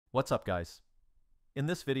What's up, guys? In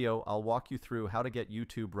this video, I'll walk you through how to get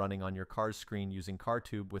YouTube running on your car's screen using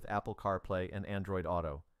CarTube with Apple CarPlay and Android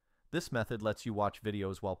Auto. This method lets you watch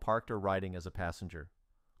videos while parked or riding as a passenger.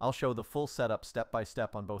 I'll show the full setup step by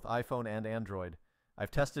step on both iPhone and Android.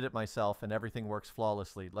 I've tested it myself and everything works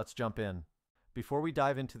flawlessly. Let's jump in. Before we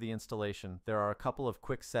dive into the installation, there are a couple of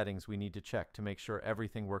quick settings we need to check to make sure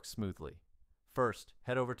everything works smoothly. First,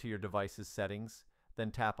 head over to your device's settings,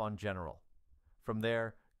 then tap on General. From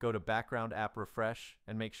there, go to Background App Refresh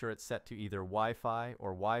and make sure it's set to either Wi-Fi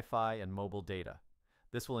or Wi-Fi and mobile data.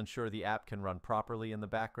 This will ensure the app can run properly in the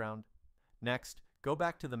background. Next, go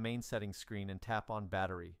back to the main settings screen and tap on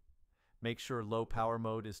Battery. Make sure low power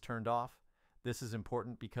mode is turned off. This is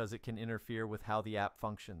important because it can interfere with how the app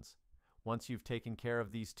functions. Once you've taken care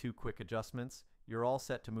of these two quick adjustments, you're all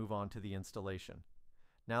set to move on to the installation.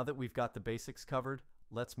 Now that we've got the basics covered,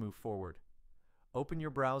 let's move forward. Open your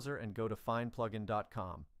browser and go to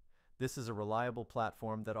findplugin.com. This is a reliable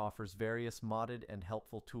platform that offers various modded and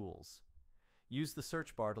helpful tools. Use the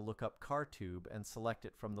search bar to look up CarTube and select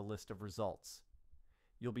it from the list of results.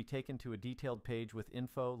 You'll be taken to a detailed page with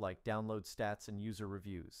info like download stats and user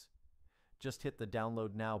reviews. Just hit the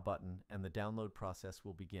Download Now button and the download process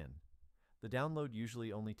will begin. The download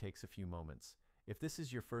usually only takes a few moments. If this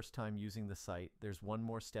is your first time using the site, there's one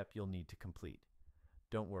more step you'll need to complete.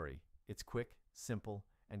 Don't worry, it's quick, simple,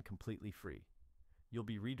 and completely free. You'll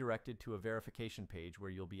be redirected to a verification page where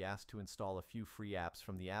you'll be asked to install a few free apps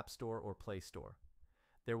from the App Store or Play Store.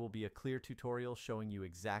 There will be a clear tutorial showing you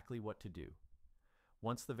exactly what to do.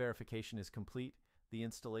 Once the verification is complete, the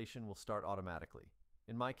installation will start automatically.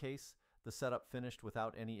 In my case, the setup finished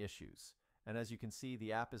without any issues, and as you can see,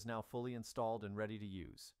 the app is now fully installed and ready to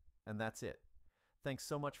use. And that's it. Thanks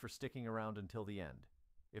so much for sticking around until the end.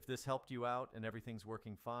 If this helped you out and everything's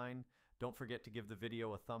working fine, don't forget to give the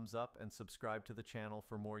video a thumbs up and subscribe to the channel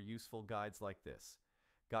for more useful guides like this.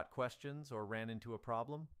 Got questions or ran into a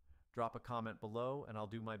problem? Drop a comment below and I'll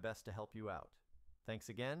do my best to help you out. Thanks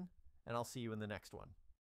again, and I'll see you in the next one.